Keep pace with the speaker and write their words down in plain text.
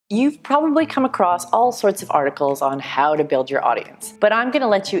You've probably come across all sorts of articles on how to build your audience, but I'm gonna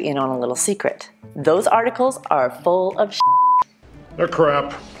let you in on a little secret. Those articles are full of They're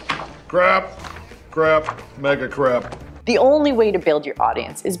crap. Crap. Crap. Mega crap. The only way to build your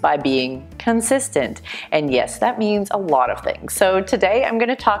audience is by being consistent. And yes, that means a lot of things. So today I'm going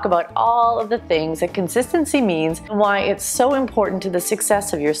to talk about all of the things that consistency means and why it's so important to the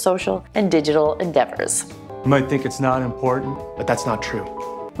success of your social and digital endeavors. You might think it's not important, but that's not true.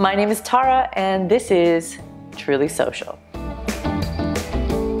 My name is Tara, and this is Truly Social.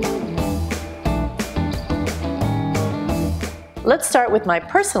 Let's start with my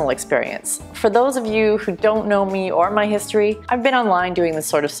personal experience. For those of you who don't know me or my history, I've been online doing this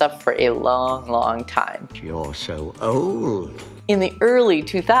sort of stuff for a long time. You're so old. In the early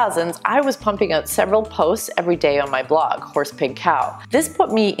 2000s, I was pumping out several posts every day on my blog, Horse Pig Cow. This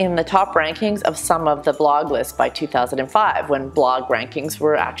put me in the top rankings of some of the blog lists by 2005, when blog rankings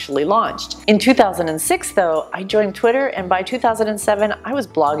were actually launched. In 2006 though, I joined Twitter, and by 2007 I was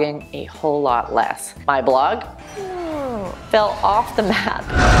blogging a whole lot less. My blog fell off the map.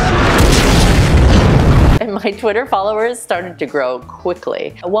 And my Twitter followers started to grow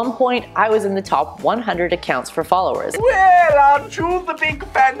quickly. At one point, I was in the top 100 accounts for followers. Well, aren't you the big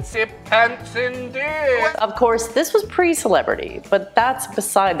fancy pants indeed? Of course, this was pre-celebrity, but that's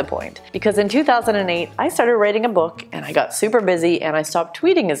beside the point. Because in 2008, I started writing a book, and I got super busy, and I stopped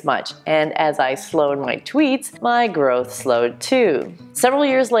tweeting as much. And as I slowed my tweets, my growth slowed too. Several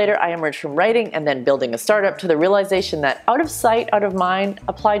years later, I emerged from writing and then building a startup to the realization that out of sight, out of mind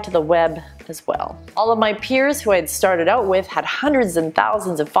applied to the web as well. All of my peers who I had started out with had hundreds and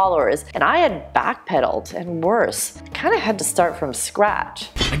thousands of followers, and I had backpedaled, and worse, I kind of had to start from scratch.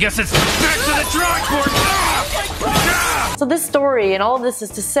 I guess it's back to the drawing board. So this story and all of this is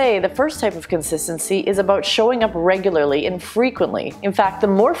to say the first type of consistency is about showing up regularly and frequently. In fact, the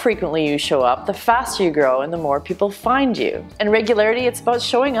more frequently you show up, the faster you grow and the more people find you. And regularity, it's about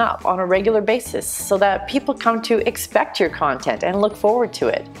showing up on a regular basis so that people come to expect your content and look forward to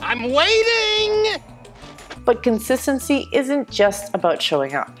it. I'm waiting! But consistency isn't just about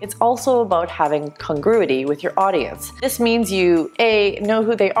showing up. It's also about having congruity with your audience. This means you A, know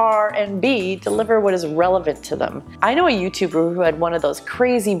who they are, and B, deliver what is relevant to them. I know a YouTuber who had one of those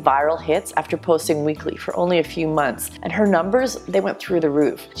crazy viral hits after posting weekly for only a few months, and her numbers, they went through the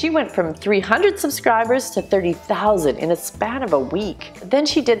roof. She went from 300 subscribers to 30,000 in a span of a week. But then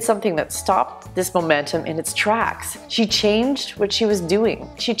she did something that stopped this momentum in its tracks. She changed what she was doing.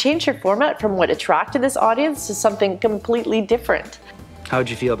 She changed her format from what attracted this audience to something completely different. How would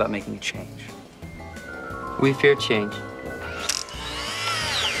you feel about making a change? We fear change.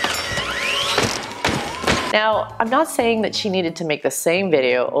 Now, I'm not saying that she needed to make the same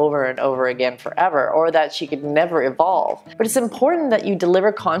video over and over again forever, or that she could never evolve, but it's important that you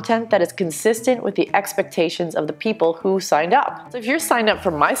deliver content that is consistent with the expectations of the people who signed up. So if you're signed up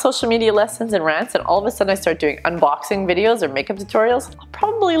for my social media lessons and rants, and all of a sudden I start doing unboxing videos or makeup tutorials, I'll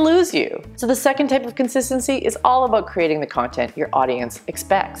probably lose you. So the second type of consistency is all about creating the content your audience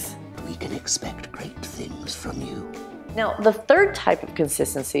expects. We can expect great things from you. Now, the third type of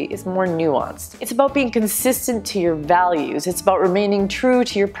consistency is more nuanced. It's about being consistent to your values. It's about remaining true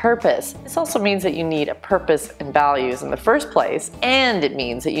to your purpose. This also means that you need a purpose and values in the first place, and it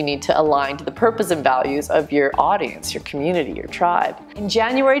means that you need to align to the purpose and values of your audience, your community, your tribe. In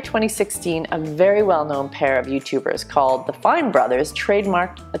January 2016, a very well-known pair of YouTubers called the Fine Brothers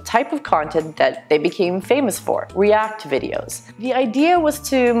trademarked a type of content that they became famous for: react videos. The idea was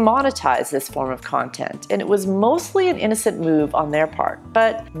to monetize this form of content, and it was mostly an innocent move on their part,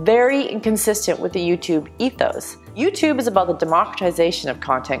 but very inconsistent with the YouTube ethos. YouTube is about the democratization of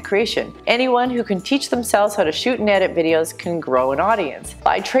content creation. Anyone who can teach themselves how to shoot and edit videos can grow an audience.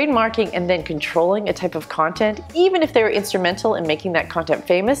 By trademarking and then controlling a type of content, even if they were instrumental in making that content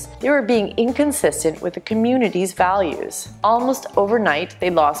famous, they were being inconsistent with the community's values. Almost overnight, they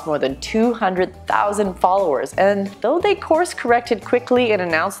lost more than 200,000 followers, and though they course-corrected quickly and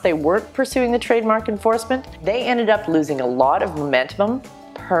announced they weren't pursuing the trademark enforcement, they ended up losing a lot of momentum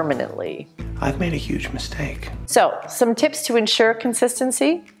permanently. I've made a huge mistake. So, some tips to ensure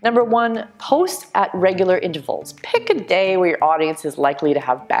consistency. Number one, post at regular intervals. Pick a day where your audience is likely to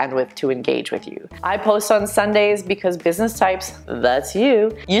have bandwidth to engage with you. I post on Sundays because business types, that's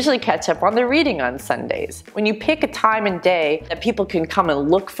you, usually catch up on their reading on Sundays. When you pick a time and day that people can come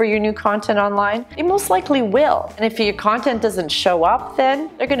and look for your new content online, they most likely will. And if your content doesn't show up, then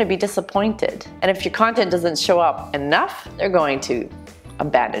they're going to be disappointed. And if your content doesn't show up enough, they're going to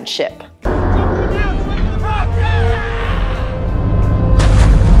abandon ship.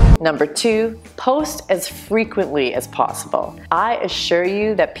 Number 2, post as frequently as possible. I assure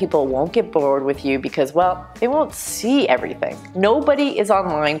you that people won't get bored with you because, well, they won't see everything. Nobody is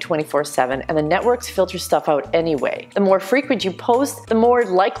online 24/7 and the networks filter stuff out anyway. The more frequent you post, the more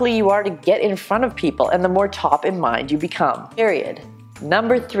likely you are to get in front of people and the more top in mind you become. Period.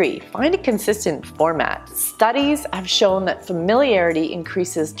 Number 3, find a consistent format. Studies have shown that familiarity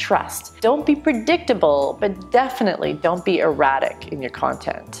increases trust. Don't be predictable, but definitely don't be erratic in your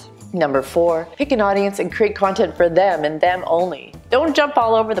content. Number 4, pick an audience and create content for them and them only. Don't jump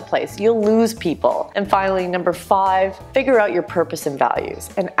all over the place, you'll lose people. And finally, number 5, figure out your purpose and values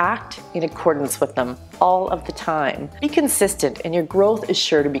and act in accordance with them all of the time. Be consistent and your growth is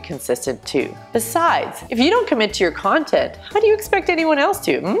sure to be consistent too. Besides, if you don't commit to your content, how do you expect anyone else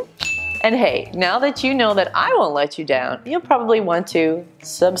to? And hey, now that you know that I won't let you down, you'll probably want to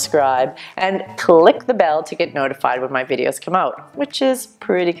subscribe and click the bell to get notified when my videos come out, which is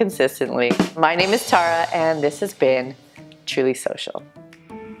pretty consistently. My name is Tara and this has been Truly Social.